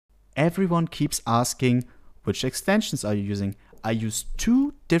everyone keeps asking, which extensions are you using? I use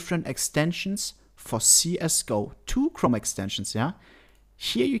 2 different extensions for CSGO, 2 Chrome extensions, yeah?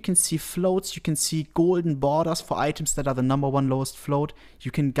 Here you can see floats, you can see golden borders for items that are the #1 lowest float.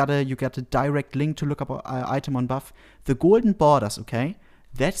 You get a direct link to look up an item on buff. The golden borders, okay,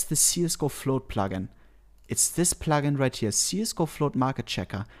 that's the CSGOFloat plugin. It's this plugin right here, CSGOFloat Market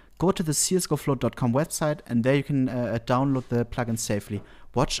Checker. Go to the CSGOFloat.com website and there you can download the plugin safely.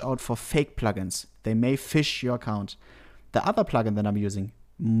 Watch out for fake plugins. They may phish your account. The other plugin that I'm using,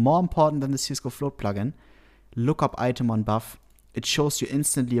 more important than the CSGOFloat plugin, look up item on buff. It shows you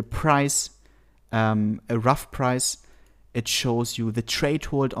instantly a price, a rough price. It shows you the trade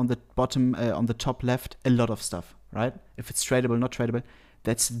hold on the bottom, on the top left, a lot of stuff, right? If it's tradable, not tradable.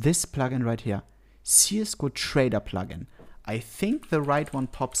 That's this plugin right here, CSGO Trader plugin. I think the right one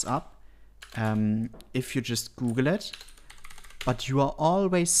pops up if you just Google it, but you are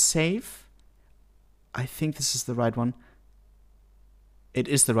always safe. I think this is the right one. It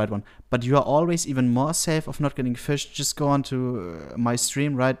is the right one, but you are always even more safe of not getting phished. Just go on to my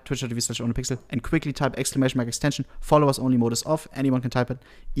stream, right? Twitch.tv/onlypixel and quickly type !extension. Followers only mode is off. Anyone can type it.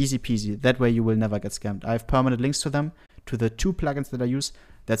 Easy peasy. That way you will never get scammed. I have permanent links to them, to the 2 plugins that I use.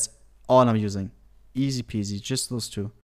 That's all I'm using. Easy peasy. Just those 2.